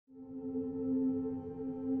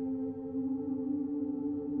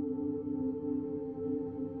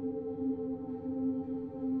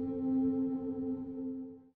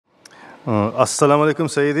As-salamu alaykum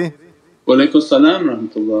Sayyidi. Walaikum salam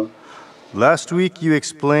rahmatullah. Last week you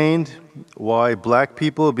explained why black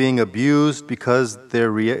people are being abused because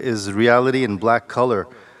there is reality in black color.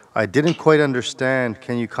 I didn't quite understand.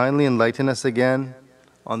 Can you kindly enlighten us again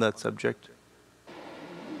on that subject?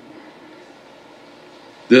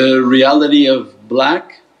 The reality of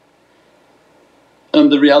black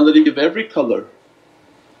and the reality of every color.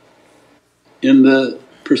 In the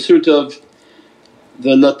pursuit of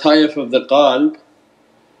the lataif of the qalb,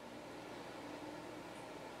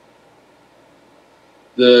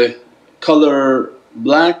 the color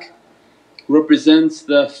black represents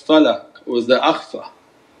the falak or the akhfa.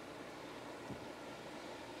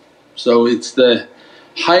 So it's the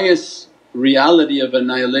highest reality of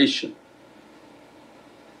annihilation.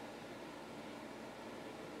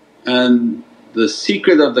 And the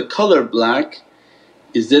secret of the color black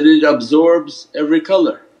is that it absorbs every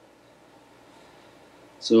color.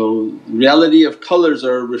 So reality of colors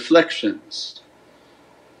are reflections.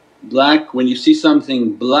 Black, when you see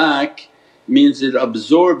something black means it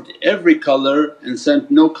absorbed every color and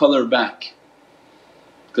sent no color back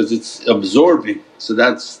because it's absorbing. So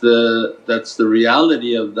that's the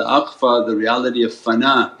reality of the akhfa, the reality of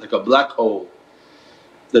fana, like a black hole,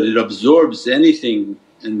 that it absorbs anything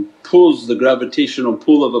and pulls the gravitational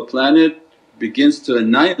pull of a planet, begins to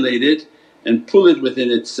annihilate it and pull it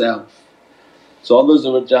within itself. So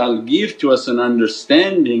Allah give to us an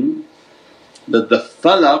understanding that the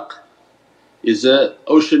falaq is an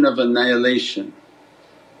ocean of annihilation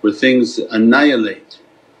where things annihilate.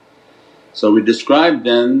 So we describe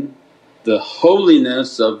then the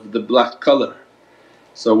holiness of the black color.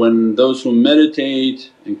 So when those who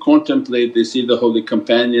meditate and contemplate they see the holy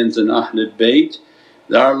companions and Ahlul Bayt,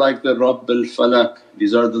 they are like the Rabb al-Falaq,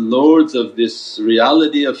 these are the lords of this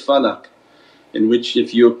reality of falaq, in which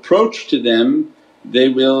if you approach to them they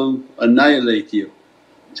will annihilate you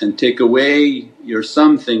and take away your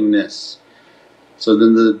somethingness. So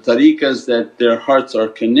then the tariqas that their hearts are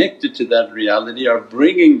connected to that reality are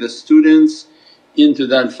bringing the students into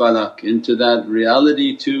that falaq, into that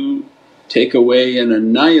reality to take away and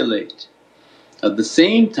annihilate. At the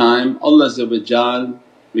same time Allah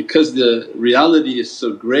because the reality is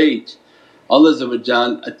so great,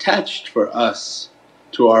 Allah attached for us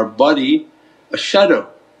to our body a shadow.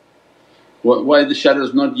 Why the shadow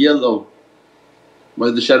is not yellow?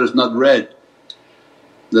 Why the shadow is not red?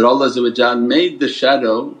 That Allah made the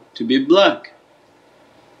shadow to be black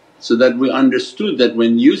so that we understood that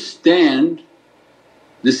when you stand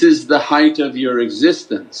this is the height of your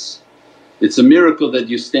existence. It's a miracle that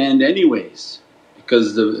you stand anyways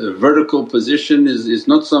because the vertical position is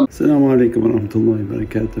not some… As-salamu alaykum wa rahmatullahi wa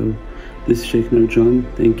barakatuh. This is Shaykh Nurjan.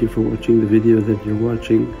 Thank you for watching the video that you're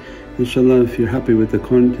watching. Inshallah, if you're happy with the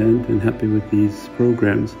content and happy with these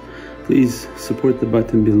programs, please support the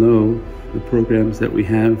button below, the programs that we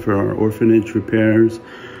have for our orphanage repairs,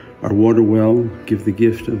 our water well, Give the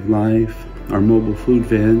Gift of Life, our mobile food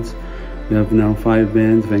vans. We have now 5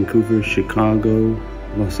 vans, Vancouver, Chicago,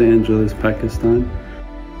 Los Angeles, Pakistan.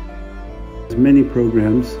 There's many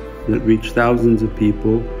programs that reach thousands of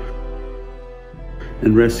people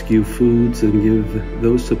and rescue foods and give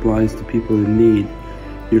those supplies to people in need.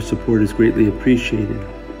 Your support is greatly appreciated.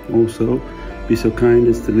 Also, be so kind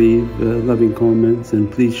as to leave loving comments and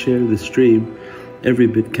please share the stream. Every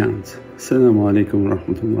bit counts. As-salamu alaykum wa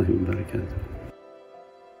rahmatullahi wa barakatuh.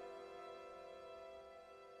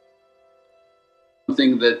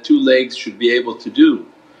 Something that 2 legs should be able to do.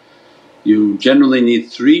 You generally need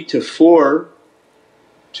 3 to 4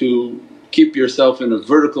 to keep yourself in a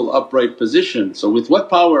vertical upright position. So with what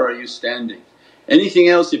power are you standing? Anything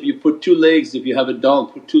else, if you put 2 legs, if you have a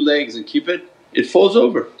dog put 2 legs and keep it, it falls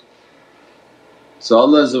over. So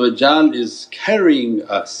Allah is carrying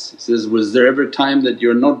us. He says, was there ever time that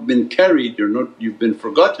you're not been carried, you've been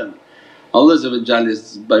forgotten? Allah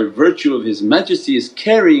is by virtue of His majesty is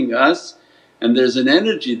carrying us and there's an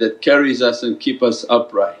energy that carries us and keep us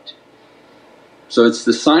upright. So it's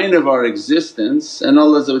the sign of our existence and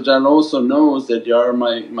Allah also knows that, Ya are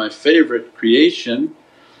my favorite creation,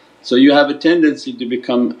 so you have a tendency to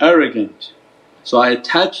become arrogant. So I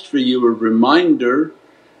attached for you a reminder,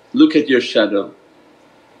 look at your shadow,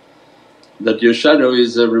 that your shadow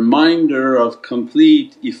is a reminder of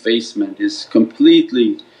complete effacement, is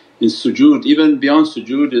completely in sujood, even beyond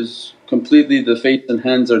sujood is completely the face and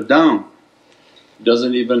hands are down,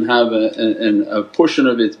 doesn't even have a portion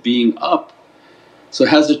of it being up. So it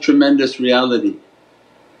has a tremendous reality.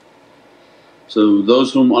 So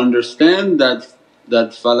those whom understand that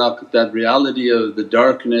falaq, that reality of the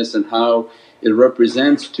darkness and how it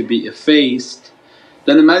represents to be effaced,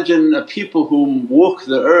 then imagine a people whom walk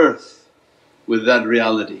the earth with that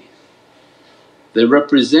reality. They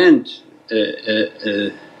represent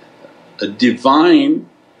a divine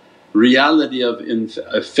reality of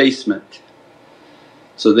effacement.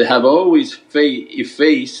 So they have always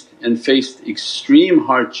effaced and faced extreme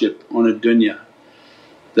hardship on a dunya,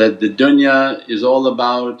 that the dunya is all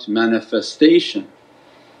about manifestation,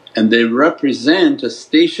 and they represent a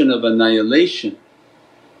station of annihilation.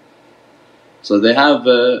 So they have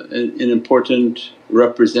an important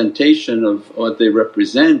representation of what they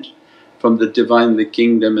represent from the Divinely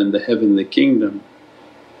Kingdom and the Heavenly Kingdom.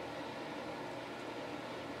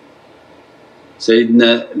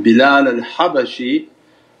 Sayyidina Bilal al-Habashi,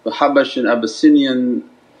 the Habashian Abyssinian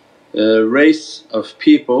race of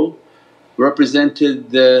people,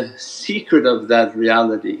 represented the secret of that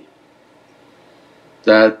reality,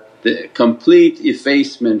 that the complete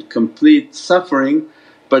effacement, complete suffering,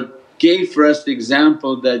 but gave for us the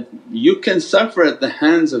example that you can suffer at the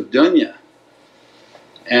hands of dunya,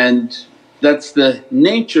 and that's the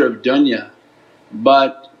nature of dunya,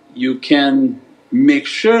 but you can make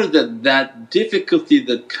sure that that difficulty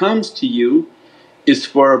that comes to you is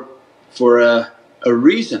for a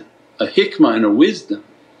reason, a hikmah and a wisdom.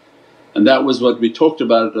 And that was what we talked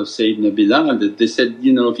about of Sayyidina Bilal, that they said,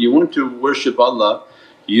 if you want to worship Allah,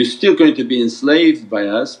 you're still going to be enslaved by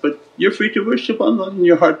us, but you're free to worship Allah in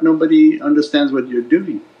your heart, nobody understands what you're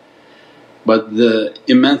doing. But the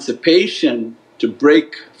emancipation to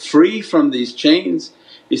break free from these chains,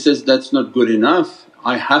 he says, that's not good enough,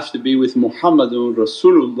 I have to be with Muhammadan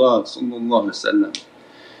Rasulullah.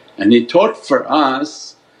 And he taught for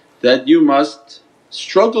us that you must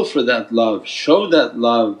struggle for that love, show that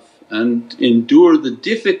love and endure the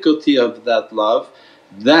difficulty of that love.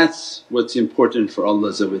 That's what's important for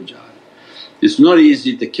Allah. It's not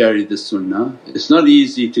easy to carry the sunnah, it's not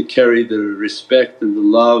easy to carry the respect and the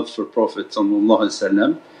love for Prophet.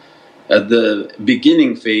 At the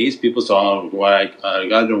beginning phase people say, oh why I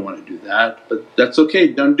don't want to do that, but that's okay,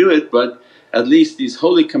 don't do it. But at least these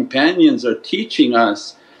holy companions are teaching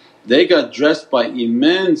us, they got dressed by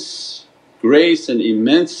immense grace and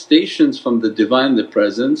immense stations from the Divinely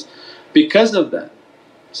Presence because of that.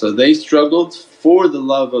 So they struggled for the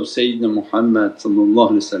love of Sayyidina Muhammad,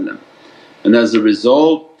 and as a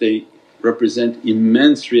result they represent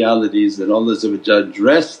immense realities that Allah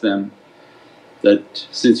dressed them, that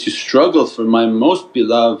since you struggle for my most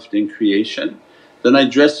beloved in creation, then I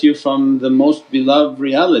dress you from the most beloved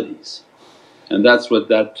realities. And that's what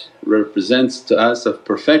that represents to us of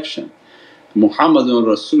perfection. Muhammadan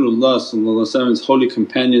Rasulullah's holy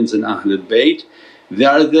companions and Ahlul Bayt, they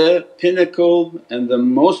are the pinnacle and the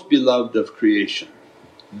most beloved of creation,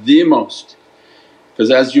 the most. Because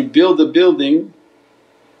as you build a building,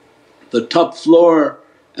 the top floor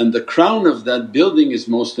and the crown of that building is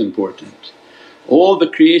most important. All the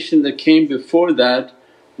creation that came before that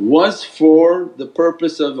was for the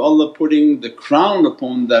purpose of Allah putting the crown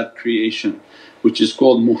upon that creation, which is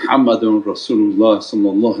called Muhammadan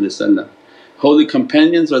Rasulullah. Holy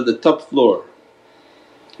companions are the top floor,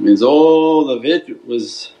 means all of it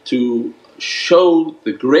was to show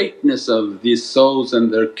the greatness of these souls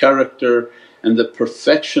and their character and the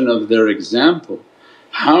perfection of their example.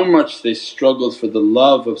 How much they struggled for the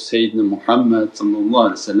love of Sayyidina Muhammad,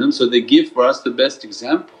 so they give for us the best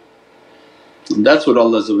example. And that's what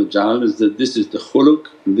Allah is, that this is the khuluq,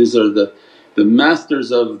 and these are the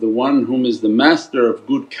masters of the one whom is the master of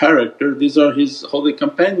good character. These are His holy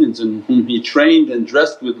companions and whom He trained and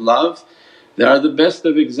dressed with love, they are the best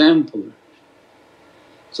of example.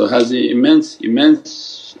 So it has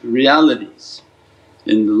immense realities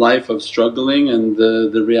in the life of struggling and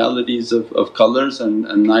the realities of colours and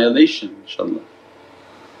annihilation, inshaAllah.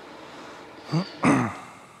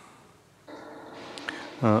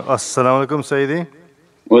 As-salamu alaykum Sayyidi.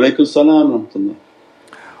 Wa alaykum salam wa rahmatullah.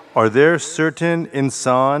 Are there certain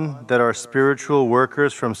insan that are spiritual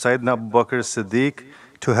workers from Sayyidina Abu Bakr as-Siddiq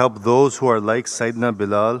to help those who are like Sayyidina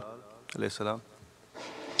Bilal alayhi salam?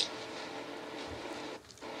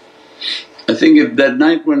 I think if that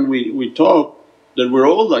night when we talked that we're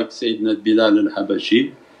all like Sayyidina Bilal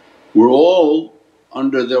al-Habashi, we're all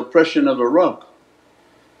under the oppression of a rock.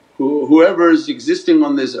 Whoever is existing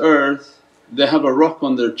on this earth, they have a rock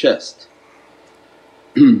on their chest.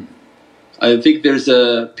 I think there's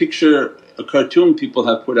a picture, a cartoon people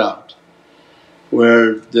have put out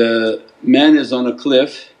where the man is on a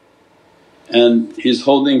cliff and he's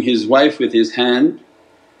holding his wife with his hand,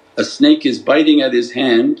 a snake is biting at his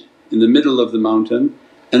hand in the middle of the mountain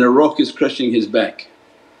and a rock is crushing his back.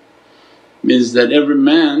 Means that every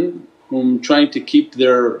man whom trying to keep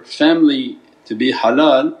their family to be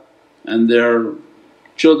halal and their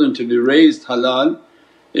children to be raised halal,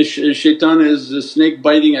 Shaitan is a snake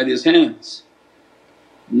biting at his hands,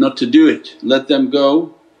 not to do it, let them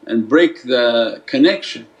go and break the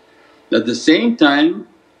connection. At the same time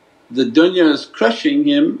the dunya is crushing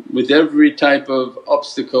him with every type of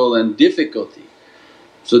obstacle and difficulty.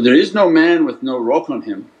 So there is no man with no rock on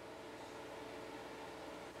him.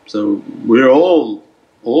 So we're all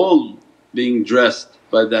being dressed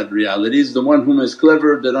by that reality. Is the one whom is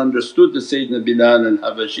clever that understood the Sayyidina Bilal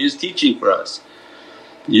al-Habashi is teaching for us.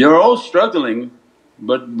 You're all struggling,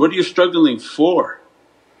 but what are you struggling for?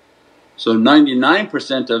 So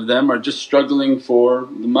 99% of them are just struggling for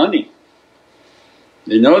the money.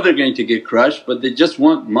 They know they're going to get crushed but they just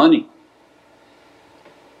want money.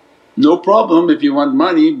 No problem if you want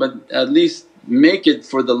money, but at least make it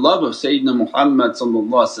for the love of Sayyidina Muhammad.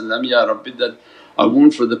 Ya Rabbi, that I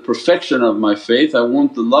want for the perfection of my faith, I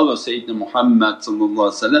want the love of Sayyidina Muhammad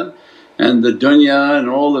and the dunya and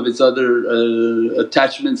all of its other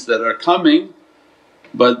attachments that are coming.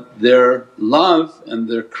 But their love and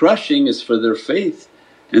their crushing is for their faith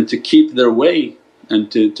and to keep their way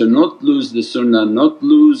and to not lose the sunnah, not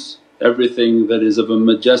lose everything that is of a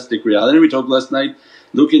majestic reality. We talked last night,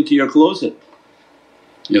 look into your closet.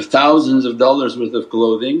 You have thousands of dollars worth of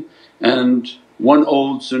clothing and one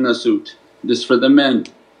old sunnah suit, this for the men.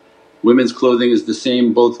 Women's clothing is the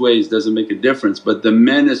same both ways, doesn't make a difference, but the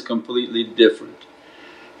men is completely different.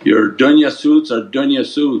 Your dunya suits are dunya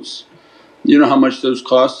suits. You know how much those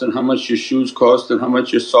cost and how much your shoes cost and how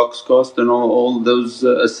much your socks cost and all those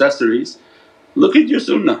accessories. Look at your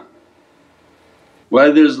sunnah. Why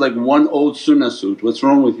there's like one old sunnah suit, what's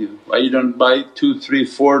wrong with you? Why you don't buy 2, 3,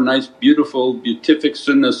 4 nice beautiful beatific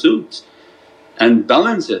sunnah suits and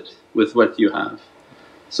balance it with what you have?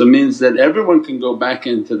 So it means that everyone can go back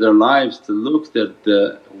into their lives to look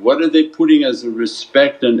that what are they putting as a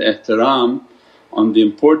respect and ihtiram on the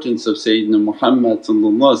importance of Sayyidina Muhammad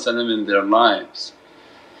in their lives.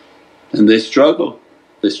 And they struggle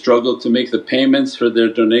to make the payments for their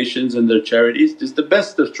donations and their charities. This is the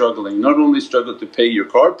best of struggling, not only struggle to pay your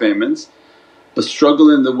car payments but struggle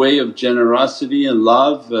in the way of generosity and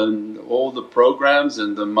love and all the programs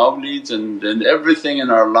and the mawlids and everything in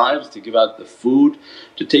our lives, to give out the food,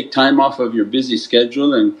 to take time off of your busy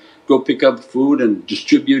schedule and go pick up food and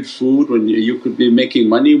distribute food when you could be making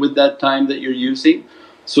money with that time that you're using.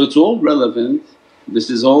 So it's all relevant, this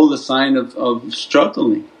is all the sign of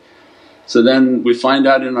struggling. So then we find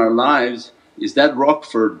out in our lives, is that rock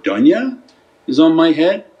for dunya is on my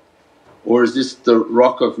head, or is this the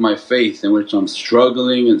rock of my faith in which I'm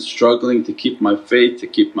struggling and struggling to keep my faith, to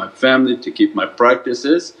keep my family, to keep my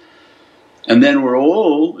practices. And then we're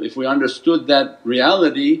all, if we understood that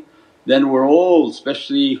reality, then we're all,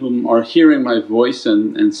 especially whom are hearing my voice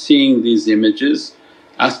and seeing these images,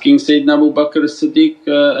 asking Sayyidina Abu Bakr as-Siddiq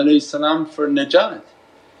for najat.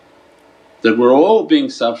 That we're all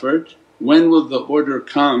being suffered, when will the order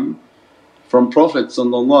come from Prophet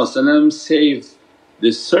save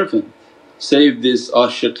this servant, save this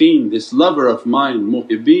ashiqeen, this lover of mine,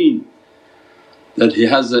 muhibbeen, that he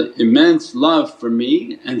has an immense love for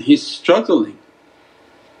me and he's struggling.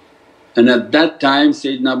 And at that time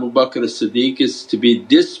Sayyidina Abu Bakr as-Siddiq is to be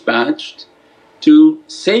dispatched to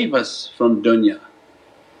save us from dunya.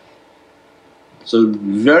 So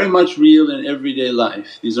very much real in everyday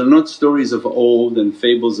life. These are not stories of old and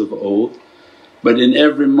fables of old, but in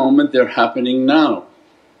every moment they're happening now.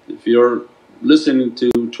 If you're listening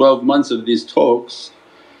to 12 months of these talks,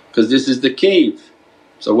 because this is the cave.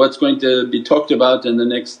 So what's going to be talked about in the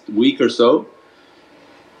next week or so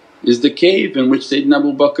is the cave in which Sayyidina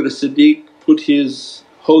Abu Bakr as-Siddiq put his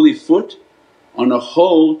holy foot on a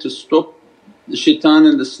hole to stop the shaitan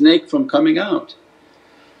and the snake from coming out.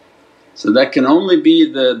 So that can only be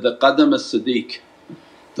the qadam as-Siddiq.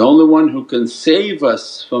 The only one who can save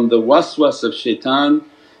us from the waswas of shaitan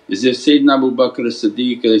is if Sayyidina Abu Bakr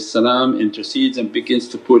as-Siddiq intercedes and begins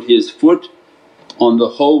to put his foot on the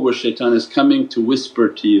hole where shaitan is coming to whisper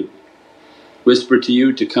to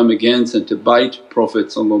you to come against and to bite Prophet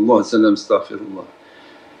astaghfirullah.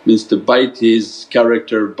 Means to bite his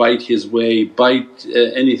character, bite his way, bite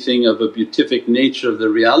anything of a beatific nature of the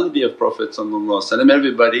reality of Prophet.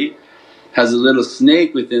 Everybody has a little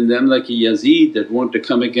snake within them like a Yazid that want to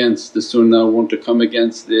come against the sunnah, want to come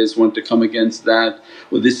against this, want to come against that,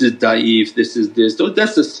 well this is da'if, this is this. Oh,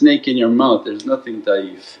 that's a snake in your mouth, there's nothing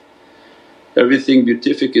da'if. Everything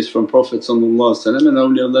beatific is from Prophet and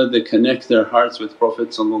awliyaullah they connect their hearts with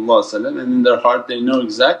Prophet and in their heart they know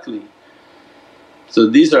exactly. So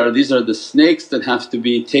these are the snakes that have to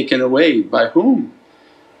be taken away. By whom?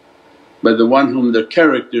 By the one whom their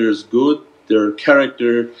character is good, their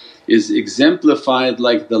character is exemplified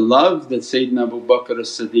like the love that Sayyidina Abu Bakr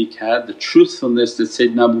as-Siddiq had, the truthfulness that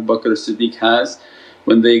Sayyidina Abu Bakr as-Siddiq has.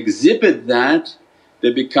 When they exhibit that,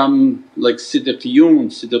 they become like siddiqiyun,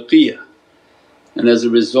 siddiqiyah, and as a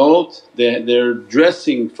result they're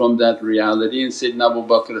dressing from that reality. And Sayyidina Abu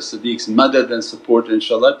Bakr as-Siddiq's madad and support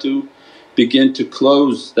inshaAllah to begin to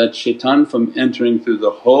close that shaitan from entering through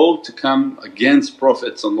the hole to come against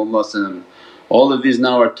Prophet. All of these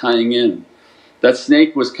now are tying in. That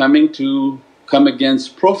snake was coming to come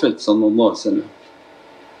against Prophet,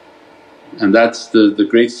 and that's the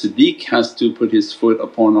great Siddiq has to put his foot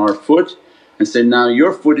upon our foot and say, now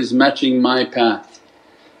your foot is matching my path.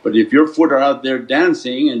 But if your foot are out there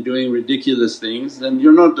dancing and doing ridiculous things, then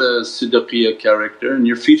you're not a Siddiqiyya character and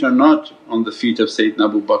your feet are not on the feet of Sayyidina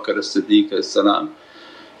Abu Bakr as-Siddiq.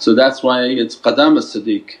 So that's why it's qadam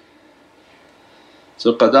as-Siddiq.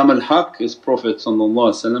 So qadam al-haq is Prophet,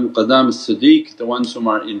 qadam as-Siddiq the ones whom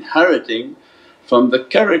are inheriting from the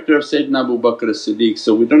character of Sayyidina Abu Bakr as-Siddiq.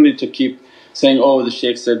 So we don't need to keep saying, oh the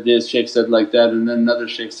shaykh said this, shaykh said like that, and then another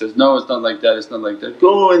shaykh says, no it's not like that, it's not like that.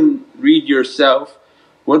 Go and read yourself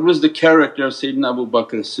what was the character of Sayyidina Abu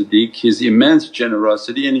Bakr as-Siddiq, his immense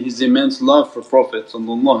generosity and his immense love for Prophet,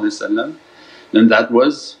 and that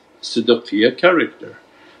was Siddiqiyya character.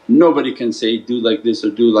 Nobody can say, do like this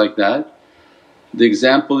or do like that. The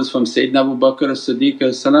example is from Sayyidina Abu Bakr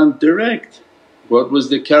as-Siddiq direct. What was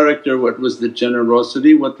the character, what was the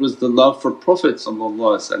generosity, what was the love for Prophet.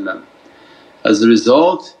 As a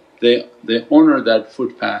result they honour that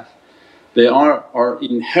footpath, they are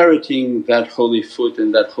inheriting that holy foot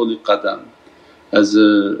and that holy qadam. As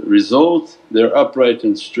a result they're upright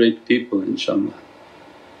and straight people inshaAllah.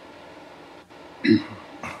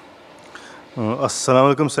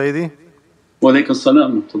 As-salamu alaykum Sayyidi. Wa alaykum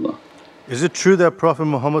as-salam wa rahmatullah. Is it true that Prophet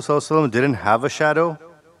Muhammad didn't have a shadow?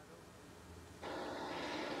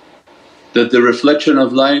 That the reflection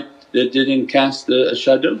of light that didn't cast a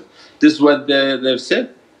shadow? This is what they've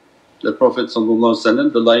said. The Prophet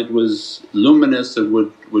the light was luminous and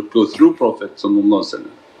would go through Prophet,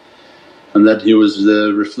 and that he was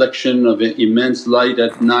the reflection of an immense light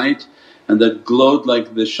at night and that glowed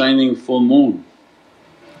like the shining full moon.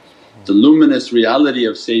 The luminous reality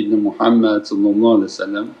of Sayyidina Muhammad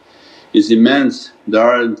is immense. There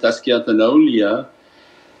are in Tazkiyat al-Awliya,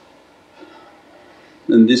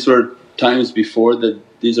 and these were times before that.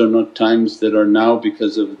 These are not times that are now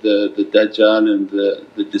because of the Dajjal and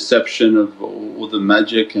the deception of all the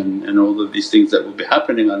magic and all of these things that will be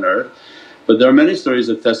happening on earth. But there are many stories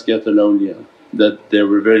of Tazkiyat al-Awliya that they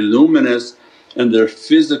were very luminous and their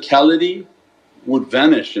physicality would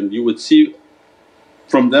vanish and you would see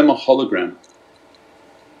from them a hologram.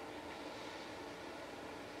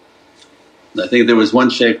 I think there was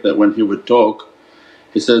one shaykh that when he would talk,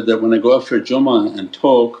 he said that, when I go out for Jummah and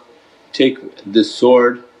talk, take this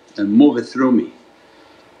sword and move it through me.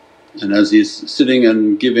 And as he's sitting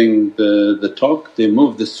and giving the talk, they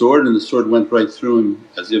moved the sword and the sword went right through him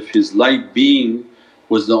as if his light being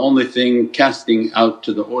was the only thing casting out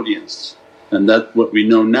to the audience. And that what we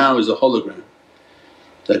know now is a hologram,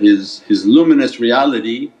 that his luminous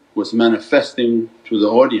reality was manifesting to the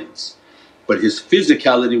audience but his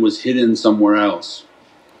physicality was hidden somewhere else.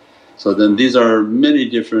 So then these are many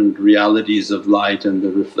different realities of light and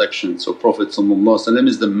the reflection. So Prophet is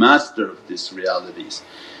the master of these realities.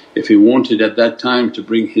 If he wanted at that time to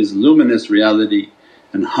bring his luminous reality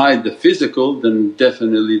and hide the physical, then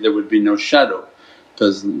definitely there would be no shadow,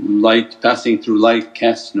 because light passing through light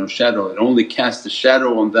casts no shadow, it only casts a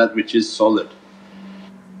shadow on that which is solid.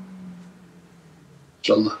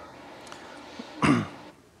 InshaAllah.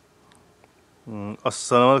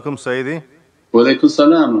 As-salamu alaykum Sayyidi. Wa alaykum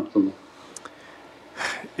as-salam wa rahmatullah.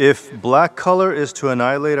 If black color is to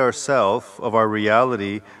annihilate ourself of our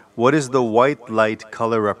reality, what does the white light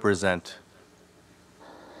color represent?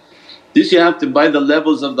 This you have to by the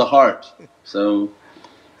levels of the heart. So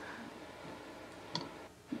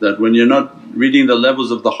that when you're not reading the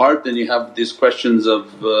levels of the heart, then you have these questions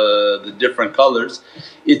of the different colors.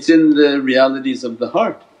 It's in the realities of the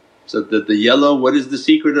heart. So that the yellow, what is the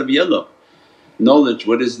secret of yellow? Knowledge,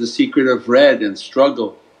 what is the secret of red and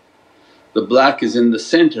struggle? The black is in the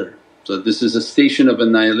center. So this is a station of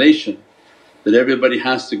annihilation, that everybody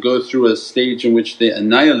has to go through a stage in which they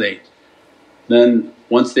annihilate. Then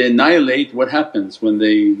once they annihilate, what happens? When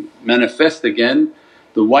they manifest again,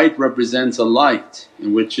 the white represents a light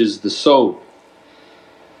in which is the soul,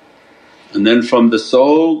 and then from the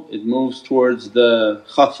soul it moves towards the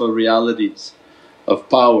khafa realities of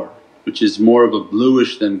power, which is more of a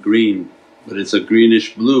bluish than green, but it's a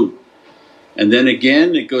greenish blue. And then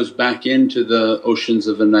again it goes back into the oceans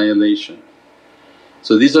of annihilation.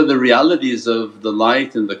 So these are the realities of the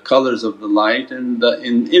light and the colours of the light and the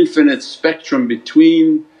infinite spectrum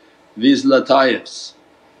between these lataifs,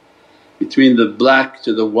 between the black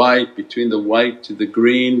to the white, between the white to the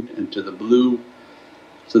green and to the blue.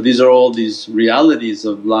 So these are all these realities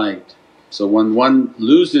of light. So when one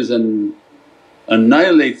loses and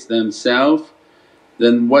annihilates themselves,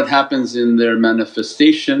 then what happens in their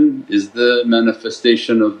manifestation is the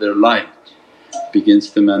manifestation of their light begins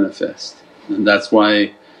to manifest. And that's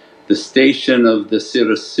why the station of the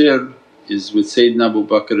sir is with Sayyidina Abu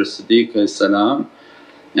Bakr as-Siddiq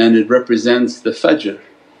and it represents the fajr,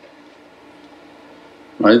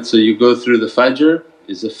 right? So you go through the fajr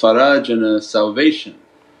is a faraj and a salvation.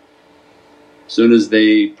 As soon as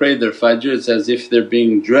they pray their fajr it's as if they're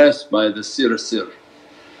being dressed by the sir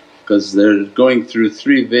because they're going through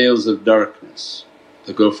 3 veils of darkness.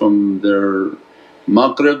 They go from their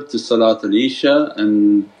Maghrib to Salat al-Isha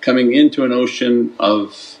and coming into an ocean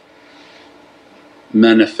of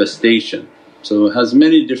manifestation. So it has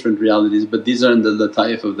many different realities but these are in the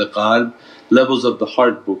lataif of the qalb, levels of the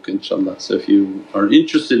heart book inshaAllah. So if you are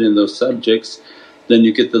interested in those subjects then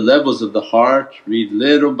you get the levels of the heart, read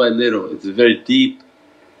little by little, it's a very deep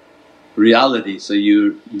reality. So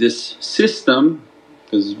this system,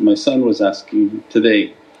 because my son was asking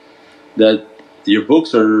today that your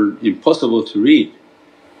books are impossible to read.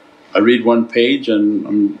 I read one page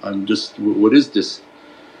and I'm just, what is this?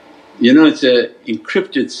 You know it's a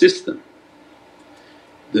encrypted system.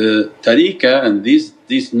 The tariqah and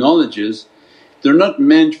these knowledges, they're not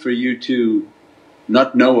meant for you to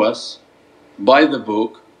not know us, buy the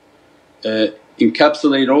book,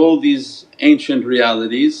 encapsulate all these ancient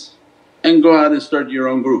realities and go out and start your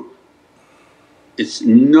own group. It's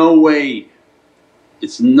no way,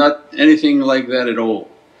 it's not anything like that at all.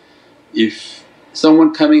 If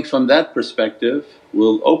someone coming from that perspective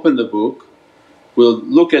will open the book, will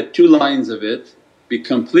look at 2 lines of it, be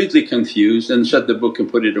completely confused and shut the book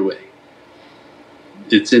and put it away.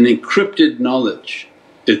 It's an encrypted knowledge,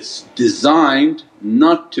 it's designed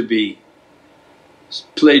not to be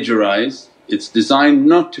plagiarized, it's designed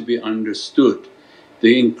not to be understood.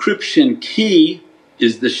 The encryption key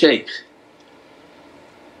is the Shaykh.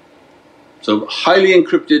 So highly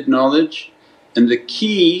encrypted knowledge and the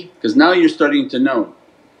key, because now you're starting to know,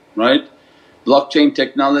 right? Blockchain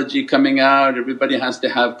technology coming out, everybody has to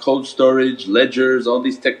have cold storage, ledgers, all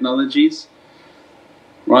these technologies,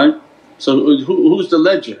 right? So who's the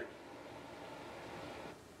ledger?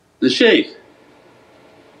 The Shaykh.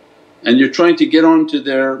 And you're trying to get onto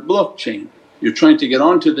their blockchain, you're trying to get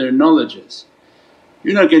onto their knowledges.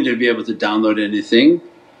 You're not going to be able to download anything,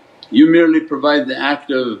 you merely provide the act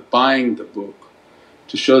of buying the book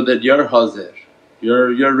to show that you're hazir,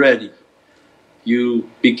 you're ready. You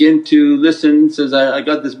begin to listen, says, I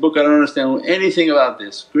got this book, I don't understand anything about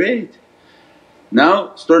this, great.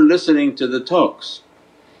 Now start listening to the talks.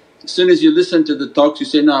 As soon as you listen to the talks you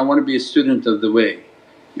say, no, I want to be a student of the way.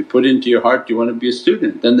 You put into your heart you want to be a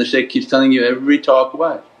student, then the shaykh keeps telling you every talk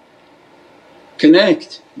what?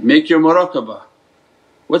 Connect, make your muraqabah.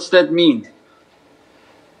 What's that mean?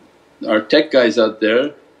 Our tech guys out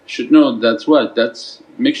there should know that's what, that's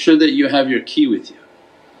make sure that you have your key with you,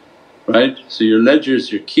 right? So your ledger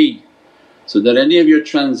is your key, so that any of your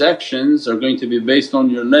transactions are going to be based on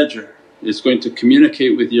your ledger. It's going to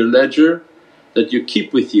communicate with your ledger that you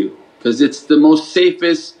keep with you, because it's the most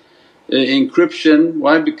safest encryption.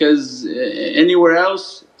 Why? Because anywhere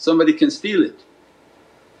else somebody can steal it.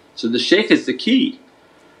 So the shaykh is the key.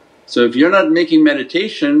 So if you're not making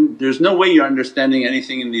meditation there's no way you're understanding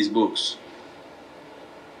anything in these books.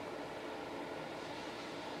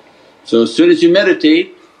 So as soon as you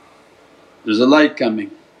meditate there's a light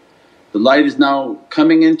coming. The light is now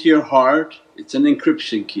coming into your heart, it's an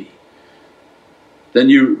encryption key. Then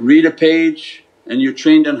you read a page and you're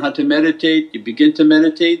trained on how to meditate, you begin to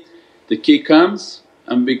meditate, the key comes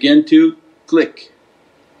and begin to click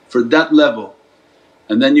for that level.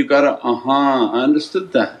 And then you gotta, I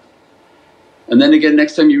understood that. And then again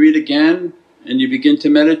next time you read again and you begin to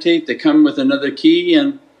meditate, they come with another key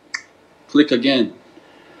and click again.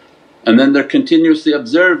 And then they're continuously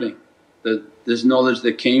observing that this knowledge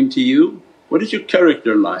that came to you, what is your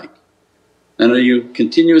character like? And are you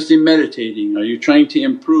continuously meditating? Are you trying to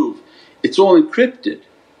improve? It's all encrypted.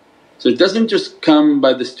 So it doesn't just come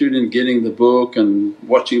by the student getting the book and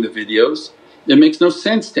watching the videos, it makes no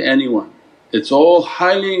sense to anyone. It's all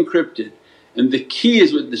highly encrypted and the key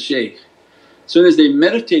is with the shaykh. As soon as they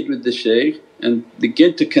meditate with the shaykh and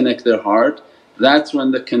begin to connect their heart, that's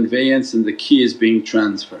when the conveyance and the key is being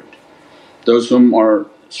transferred. Those whom are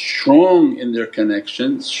strong in their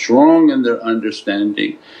connection, strong in their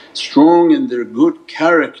understanding, strong in their good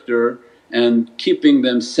character and keeping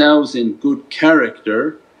themselves in good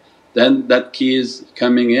character, then that key is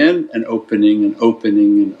coming in and opening and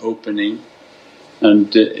opening and opening.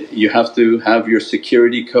 And you have to have your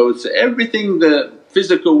security codes. Everything the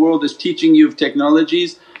physical world is teaching you of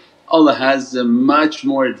technologies, Allah has a much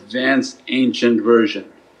more advanced ancient version,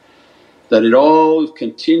 that it all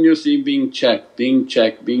continuously being checked, being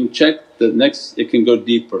checked, being checked. The next it can go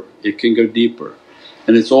deeper, it can go deeper,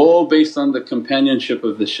 and it's all based on the companionship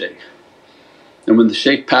of the Shaykh. And when the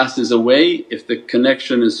Shaykh passes away, if the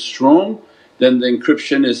connection is strong, then the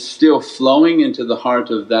encryption is still flowing into the heart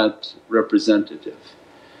of that representative.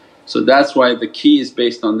 So that's why the key is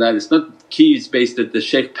based on that. It's not key is based that the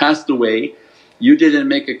Shaykh passed away, you didn't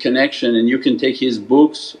make a connection and you can take his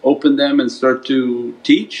books, open them and start to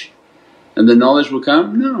teach and the knowledge will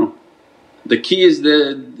come. No, the key is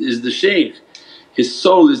the Shaykh, his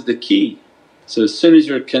soul is the key. So as soon as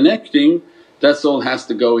you're connecting, that soul has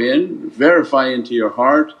to go in, verify into your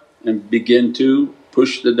heart and begin to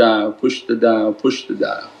push the dial, push the dial, push the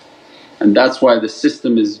dial. And that's why the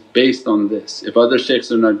system is based on this. If other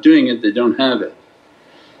shaykhs are not doing it, they don't have it.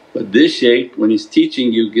 But this shaykh when he's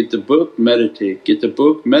teaching you, get the book, meditate, get the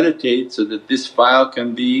book, meditate, so that this file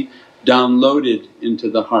can be downloaded into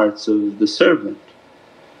the hearts of the servant,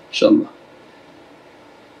 inshaAllah.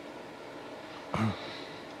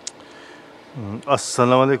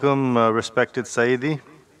 As-salamu alaykum, respected Sayyidi.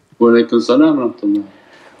 Wa alaykum salam wa rahmatullah.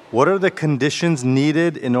 What are the conditions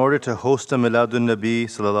needed in order to host a Miladun Nabi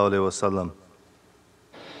sallallahu alayhi wasallam?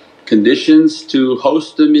 Conditions to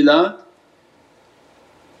host the Milad?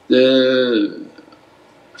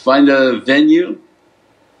 Find a venue,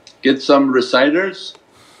 get some reciters,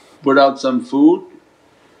 put out some food.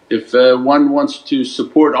 If one wants to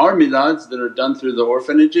support our Milads that are done through the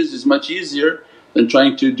orphanages, is much easier than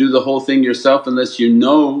trying to do the whole thing yourself unless you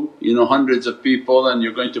know hundreds of people and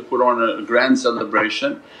you're going to put on a grand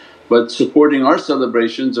celebration. But supporting our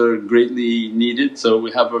celebrations are greatly needed. So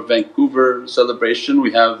we have our Vancouver celebration,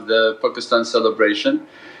 we have the Pakistan celebration.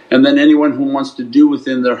 And then anyone who wants to do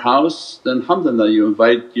within their house, then alhamdulillah you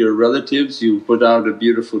invite your relatives, you put out a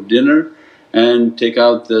beautiful dinner and take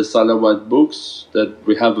out the salawat books that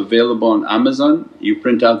we have available on Amazon. You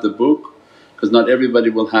print out the book because not everybody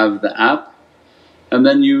will have the app, and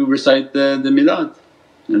then you recite the milad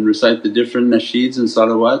and recite the different nasheeds and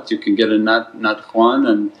salawat. You can get a nat khwan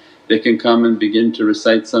and they can come and begin to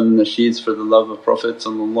recite some nasheeds for the love of Prophet.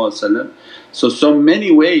 So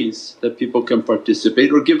many ways that people can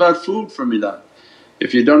participate, or give out food for milad.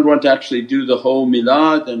 If you don't want to actually do the whole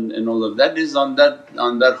milad and all of that, is on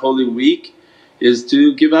that holy week is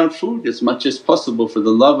to give out food as much as possible for the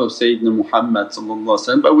love of Sayyidina Muhammad.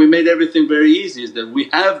 But we made everything very easy, is that we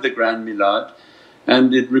have the grand milad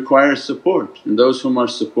and it requires support, and those whom are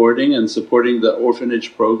supporting and supporting the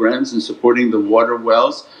orphanage programs and supporting the water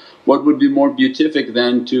wells. What would be more beatific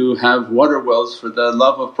than to have water wells for the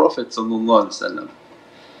love of Prophet,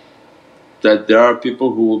 that there are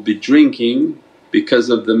people who will be drinking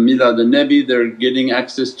because of the Milad al-Nabi, they're getting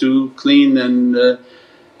access to clean and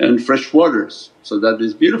fresh waters. So that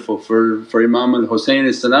is beautiful. For Imam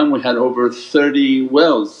al-Husayn we had over 30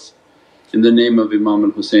 wells in the name of Imam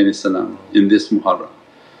al-Husayn in this Muharram.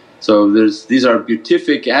 So these are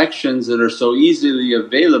beatific actions that are so easily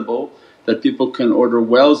available that people can order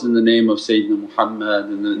wells in the name of Sayyidina Muhammad,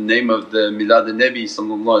 in the name of the Milad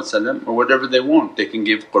al-Nabi or whatever they want. They can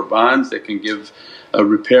give qurbans, they can give a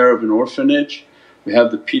repair of an orphanage. We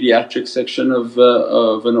have the pediatric section of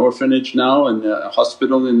an orphanage now and a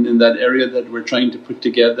hospital in that area that we're trying to put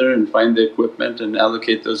together and find the equipment and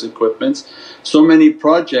allocate those equipments. So many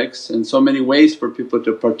projects and so many ways for people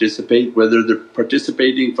to participate, whether they're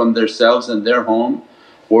participating from themselves and their home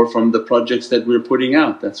or from the projects that we're putting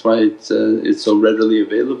out. That's why it's so readily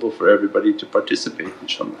available for everybody to participate,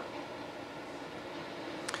 inshaAllah.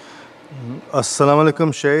 As-salamu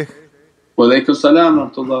alaykum, Shaykh. Wa alaykum salam wa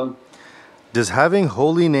rahmatullah. Does having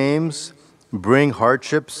holy names bring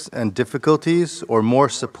hardships and difficulties or more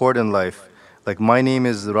support in life? Like my name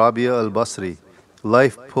is Rabia al-Basri,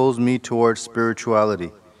 life pulls me towards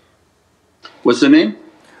spirituality. What's the name?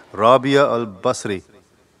 Rabia al-Basri.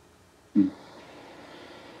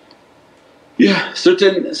 Yeah,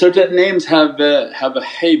 certain names have a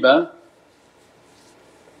haiba,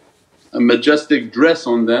 a majestic dress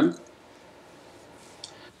on them.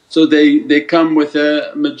 So they come with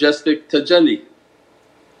a majestic tajalli,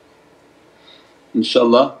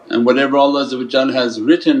 inshaAllah. And whatever Allah has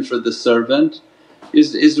written for the servant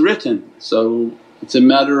is written. So It's a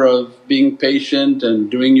matter of being patient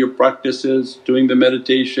and doing your practices, doing the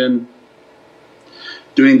meditation,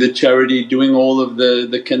 doing the charity, doing all of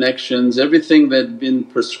the connections, everything that been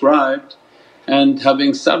prescribed, and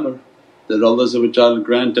having sabr, that Allah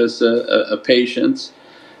grant us a patience,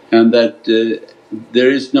 and that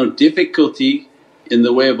there is no difficulty in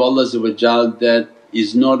the way of Allah that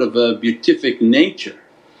is not of a beatific nature.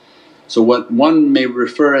 So what one may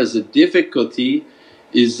refer as a difficulty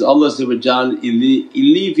is Allah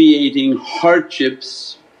alleviating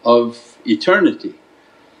hardships of eternity,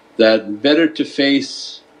 that better to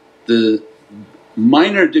face the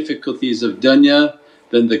minor difficulties of dunya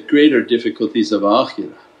than the greater difficulties of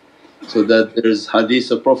akhirah. So that there's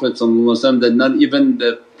hadith of Prophet that not even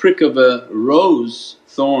the prick of a rose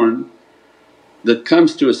thorn that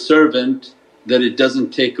comes to a servant that it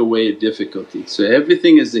doesn't take away a difficulty. So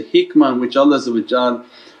everything is a hikmah in which Allah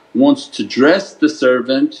wants to dress the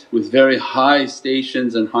servant with very high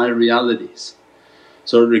stations and high realities.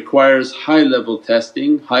 So it requires high level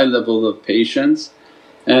testing, high level of patience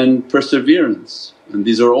and perseverance, and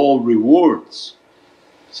these are all rewards.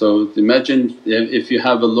 So imagine if you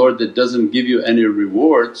have a Lord that doesn't give you any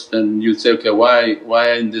rewards, then you'd say, okay,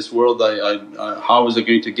 why in this world how was I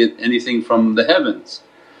going to get anything from the heavens?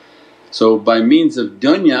 So by means of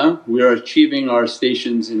dunya we are achieving our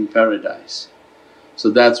stations in paradise. So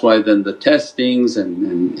that's why then the testings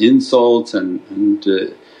and insults and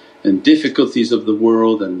difficulties of the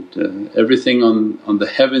world and everything on the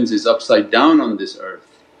heavens is upside down on this earth.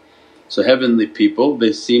 So heavenly people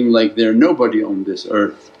they seem like they're nobody on this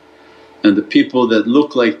earth, and the people that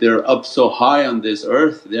look like they're up so high on this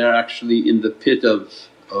earth they're actually in the pit of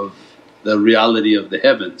the reality of the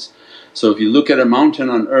heavens. So if you look at a mountain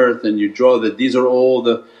on earth and you draw that these are all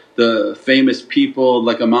the famous people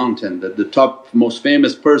like a mountain, that the top most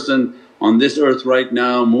famous person on this earth right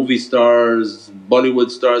now, movie stars,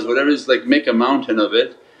 Bollywood stars, whatever it is, like make a mountain of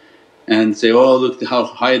it and say, oh look how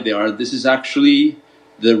high they are. This is actually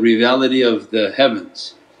the reality of the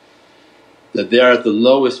heavens, that they are at the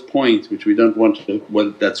lowest point, which we don't want to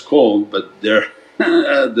what that's called, but they're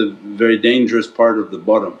the very dangerous part of the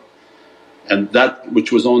bottom. And that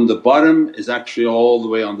which was on the bottom is actually all the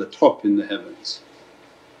way on the top in the heavens.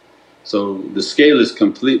 So the scale is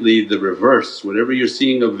completely the reverse, whatever you're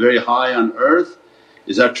seeing of very high on earth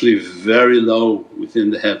is actually very low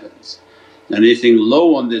within the heavens. And anything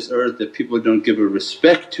low on this earth that people don't give a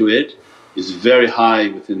respect to it is very high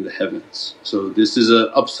within the heavens. So this is an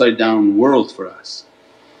upside down world for us.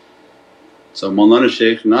 So Mawlana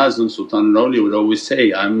Shaykh Nazim Sultan al-Awliya would always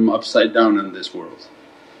say, I'm upside down in this world,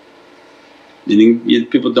 meaning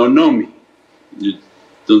people don't know me. You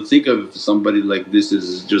don't think of somebody like this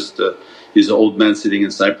as just he's an old man sitting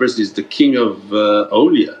in Cyprus, he's the king of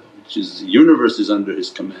awliya, which is the universe is under his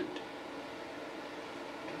command.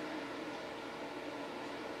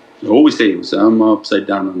 I always say, I'm upside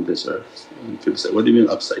down on this earth. And people say, what do you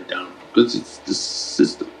mean upside down? Because it's this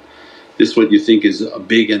system. This what you think is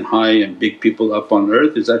big and high and big people up on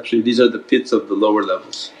earth is actually these are the pits of the lower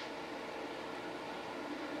levels.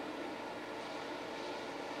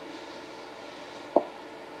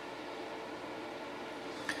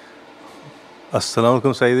 As-salamu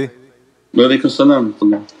alaykum Sayyidi. Wa alaykum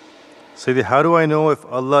as-salam. Sayyidi, how do I know if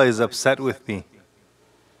Allah is upset with me?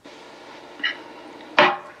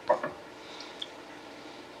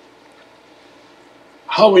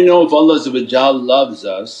 How we know if Allah loves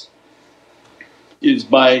us is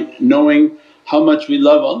by knowing how much we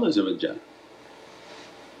love Allah.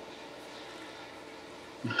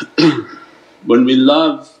 When we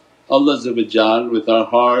love Allah with our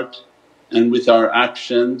heart and with our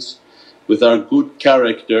actions, with our good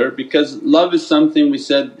character, because love is something we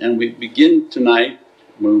said and we begin tonight,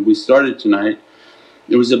 when we started tonight,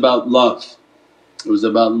 it was about love. It was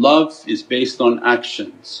about love is based on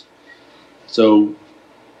actions. So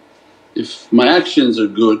if my actions are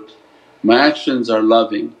good, my actions are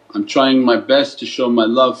loving, I'm trying my best to show my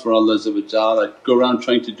love for Allah, I go around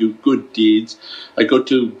trying to do good deeds, I go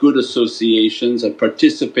to good associations, I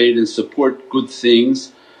participate and support good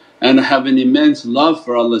things, and I have an immense love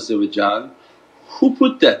for Allah. Who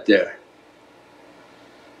put that there?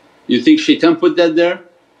 You think shaitan put that there?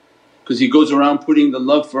 Because he goes around putting the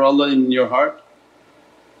love for Allah in your heart?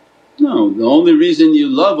 No, the only reason you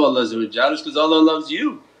love Allah is because Allah loves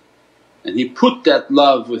you and He put that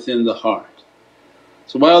love within the heart.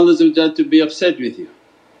 So why Allah to be upset with you?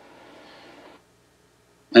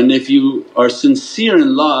 And if you are sincere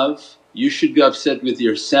in love, you should be upset with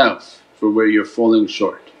yourself for where you're falling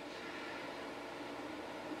short.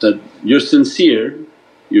 That you're sincere,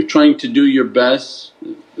 you're trying to do your best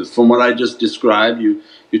from what I just described,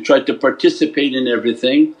 you try to participate in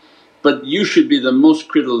everything, but you should be the most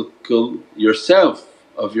critical yourself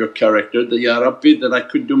of your character that, Ya Rabbi, that I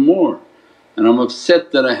could do more and I'm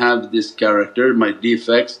upset that I have this character, my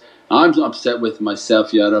defects, I'm upset with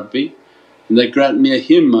myself, Ya Rabbi. And that grant me a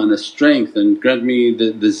himmah and a strength and grant me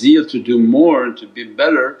the zeal to do more and to be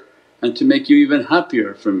better and to make you even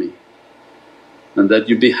happier for me. And that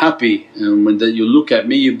you be happy, and when that you look at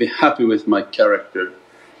me you be happy with my character.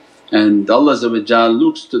 And Allah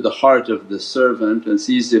looks to the heart of the servant and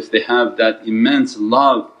sees if they have that immense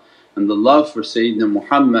love and the love for Sayyidina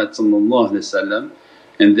Muhammad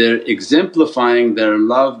and they're exemplifying their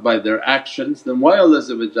love by their actions, then why Allah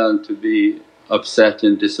to be upset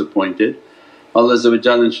and disappointed? Allah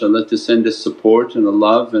inshaAllah to send us support and a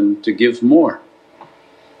love and to give more.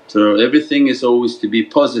 So everything is always to be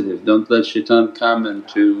positive, don't let shaitan come and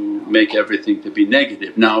to make everything to be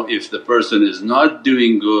negative. Now if the person is not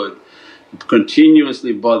doing good,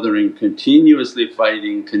 continuously bothering, continuously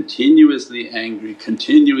fighting, continuously angry,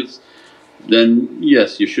 then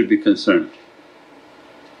yes you should be concerned.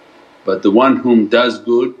 But the one whom does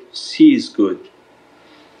good sees good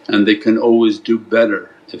and they can always do better.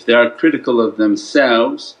 If they are critical of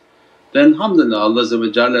themselves then alhamdulillah, Allah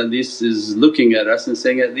at least is looking at us and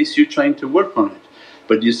saying, at least you're trying to work on it.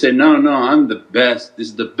 But you say, no, I'm the best, this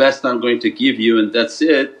is the best I'm going to give you and that's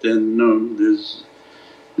it, then no, there's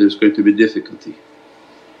going to be difficulty.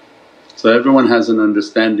 So everyone has an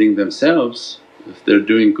understanding themselves, if they're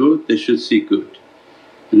doing good they should see good.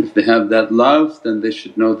 And if they have that love then they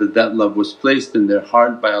should know that that love was placed in their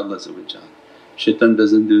heart by Allah. Shaitan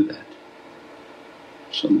doesn't do that,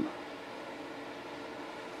 inshaAllah.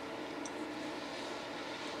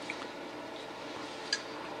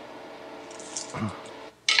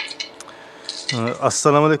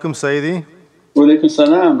 As-salamu alaykum Sayyidi. Wa alaykum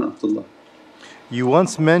salam wa rahmatullah. You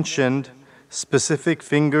once mentioned specific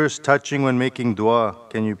fingers touching when making dua.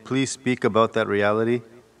 Can you please speak about that reality?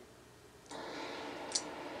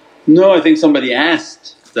 No, I think somebody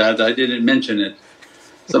asked that, I didn't mention it.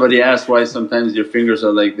 Somebody asked why sometimes your fingers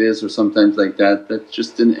are like this or sometimes like that. That's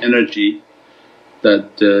just an energy that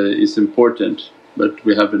is important, but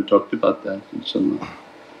we haven't talked about that inshaAllah.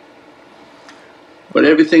 But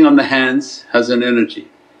everything on the hands has an energy.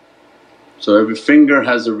 So every finger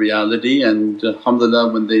has a reality and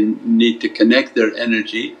alhamdulillah when they need to connect their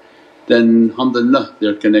energy then alhamdulillah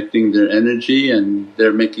they're connecting their energy and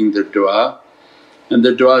they're making their du'a. And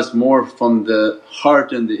their du'a is more from the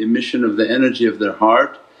heart and the emission of the energy of their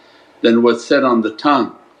heart than what's said on the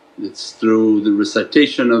tongue. It's through the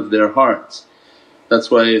recitation of their hearts. That's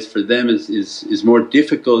why it's for them is more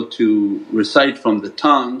difficult to recite from the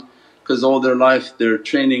tongue because all their life their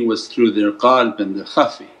training was through their qalb and their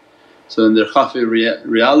khafi. So in their khafi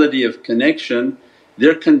reality of connection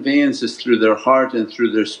their conveyance is through their heart and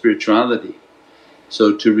through their spirituality.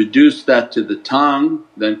 So to reduce that to the tongue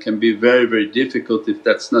then can be very, very difficult if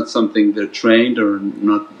that's not something they're trained or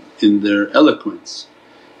not in their eloquence.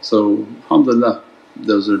 So alhamdulillah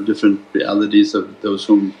those are different realities of those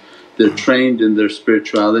whom they're trained in their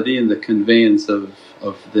spirituality and the conveyance of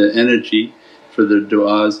the energy for their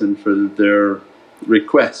du'as and for their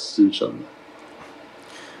requests inshaAllah.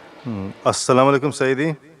 As-salamu alaykum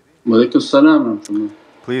Sayyidi. Wa alaykum salam wa rahmatullah.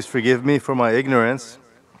 Please forgive me for my ignorance.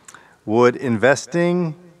 Would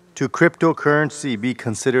investing to cryptocurrency be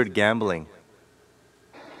considered gambling?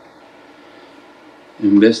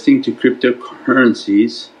 Investing to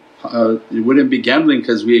cryptocurrencies, it wouldn't be gambling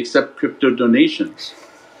because we accept crypto donations.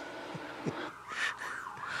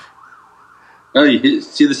 Oh, you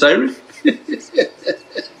see the siren?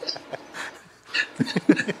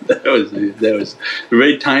 that was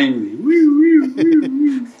very timely.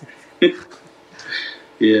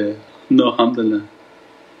 Yeah, no alhamdulillah.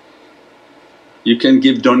 You can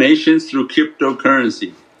give donations through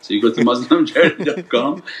cryptocurrency. So you go to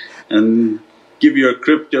muslimcharity.com and give your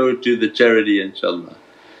crypto to the charity inshaAllah.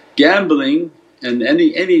 Gambling and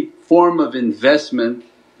any form of investment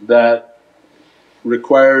that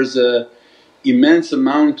requires a immense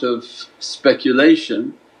amount of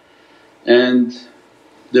speculation and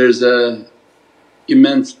there's a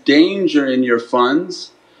immense danger in your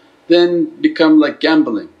funds then become like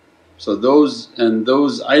gambling. So those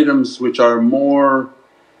items which are more,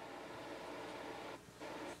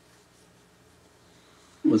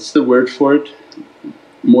 what's the word for it,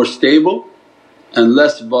 more stable and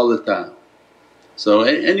less volatile. So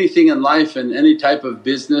anything in life and any type of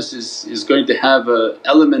business is going to have an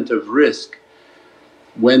element of risk.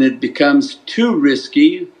 When it becomes too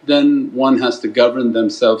risky then one has to govern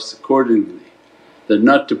themselves accordingly. That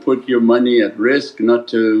not to put your money at risk, not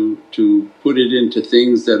to put it into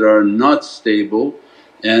things that are not stable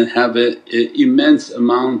and have an immense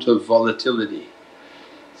amount of volatility.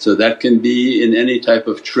 So that can be in any type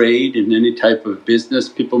of trade, in any type of business.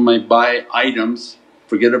 People might buy items,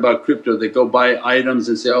 forget about crypto, they go buy items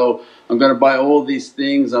and say, oh I'm going to buy all these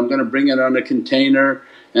things, I'm going to bring it on a container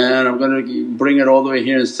and I'm going to bring it all the way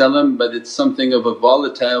here and sell them. But it's something of a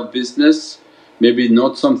volatile business, maybe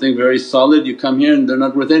not something very solid. You come here and they're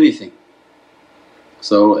not worth anything.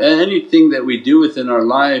 So anything that we do within our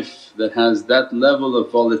life that has that level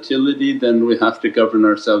of volatility, then we have to govern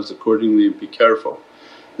ourselves accordingly and be careful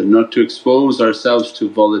that not to expose ourselves to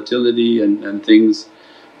volatility and things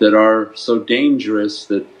that are so dangerous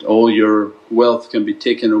that all your wealth can be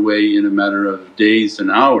taken away in a matter of days and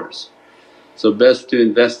hours. So best to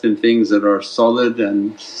invest in things that are solid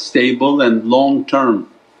and stable and long term,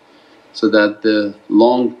 so that the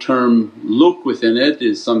long term look within it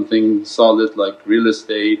is something solid like real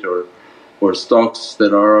estate or stocks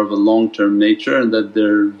that are of a long term nature, and that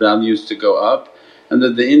their values to go up, and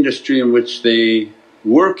that the industry in which they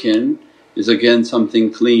work in is again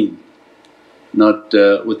something clean, not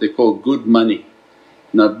what they call good money,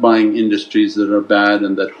 not buying industries that are bad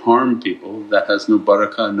and that harm people, that has no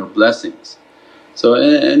barakah, no blessings. So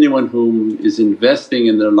anyone who is investing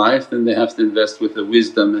in their life, then they have to invest with a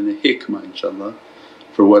wisdom and a hikmah inshaAllah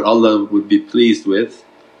for what Allah would be pleased with,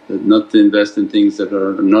 that not to invest in things that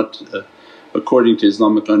are not according to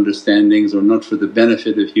Islamic understandings or not for the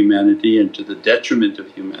benefit of humanity and to the detriment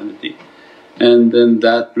of humanity. And then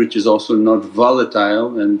that which is also not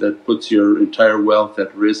volatile and that puts your entire wealth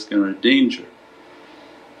at risk and at danger.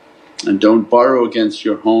 And don't borrow against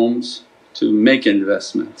your homes to make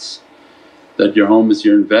investments, that your home is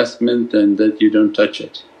your investment and that you don't touch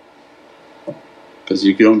it. Because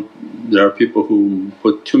there are people who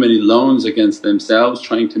put too many loans against themselves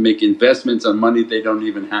trying to make investments on money they don't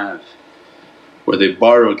even have, where they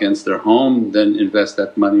borrow against their home then invest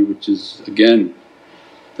that money, which is again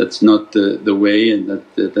that's not the way, and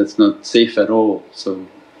that's not safe at all. So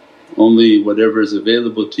only whatever is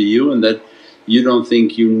available to you and that you don't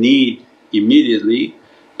think you need immediately,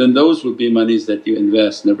 then those would be monies that you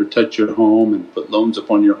invest. Never touch your home and put loans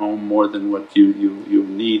upon your home more than what you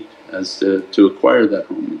need as to acquire that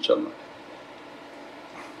home inshaAllah.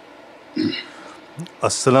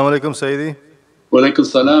 As-salamu alaykum Sayyidi. Wa alaykum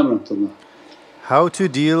salam wa rahmatullah. How to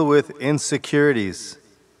deal with insecurities?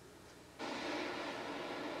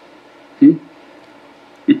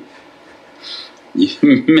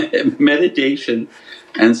 Meditation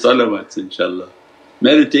and salawats inshaAllah.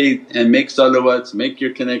 Meditate and make salawats, make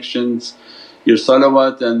your connections. Your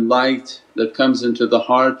salawat and light that comes into the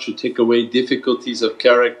heart should take away difficulties of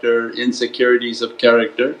character, insecurities of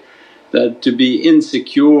character. That to be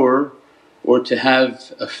insecure or to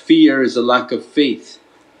have a fear is a lack of faith.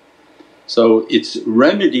 So its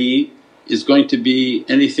remedy is going to be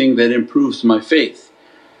anything that improves my faith.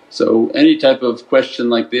 So any type of question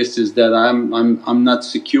like this is that I'm not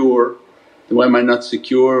secure. Why am I not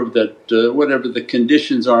secure? That whatever the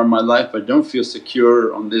conditions are in my life I don't feel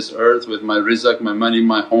secure on this earth with my rizq, my money,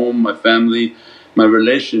 my home, my family, my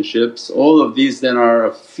relationships. All of these then are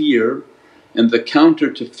a fear, and the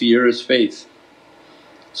counter to fear is faith.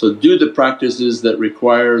 So do the practices that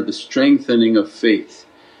require the strengthening of faith.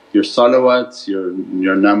 Your salawats, your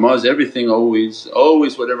namaz, everything always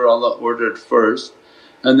whatever Allah ordered first,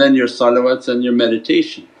 and then your salawats and your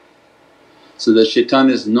meditation. So that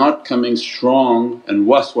shaitan is not coming strong and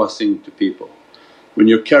waswasing to people. When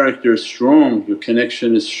your character is strong, your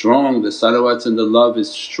connection is strong, the salawats and the love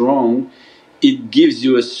is strong, it gives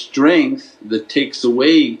you a strength that takes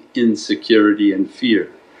away insecurity and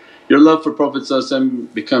fear. Your love for Prophet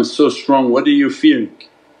becomes so strong, what are you fearing?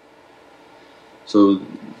 So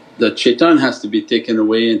that shaitan has to be taken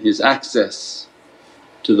away in his access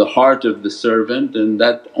to the heart of the servant, and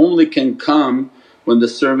that only can come when the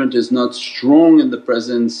servant is not strong in the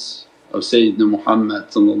presence of Sayyidina Muhammad.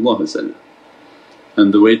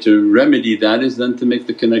 And the way to remedy that is then to make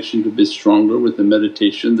the connection to be stronger with the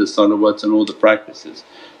meditation, the salawats and all the practices.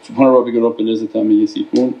 Subhana rabbika rabbil izzati amma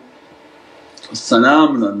yasifoon,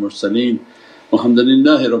 was-salaamun al mursaleen,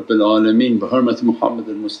 walhamdulillahi rabbil alameen, bi hurmati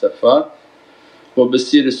Muhammadan Mustafa wa bi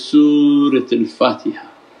siri Surat al-Fatiha.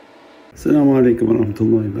 As-salamu alaykum wa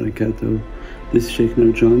rahmatullahi wa barakatuh. This is Shaykh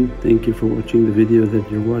John. Thank you for watching the video that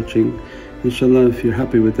you're watching. Inshallah, if you're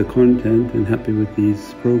happy with the content and happy with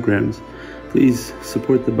these programs, please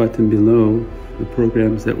support the button below, the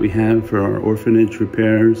programs that we have for our orphanage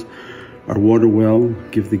repairs, our water well,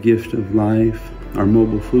 Give the Gift of Life, our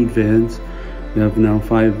mobile food vans. We have now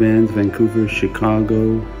 5 vans: Vancouver,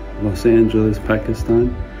 Chicago, Los Angeles,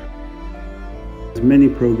 Pakistan. There's many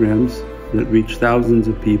programs that reach thousands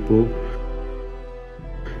of people.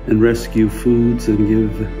 and rescue foods and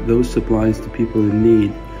give those supplies to people in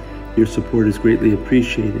need. Your support is greatly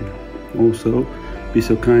appreciated. Also, be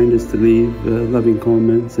so kind as to leave loving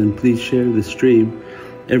comments, and please share the stream.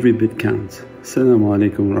 Every bit counts. As-salamu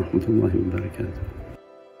alaykum wa rahmatullahi wa barakatuh.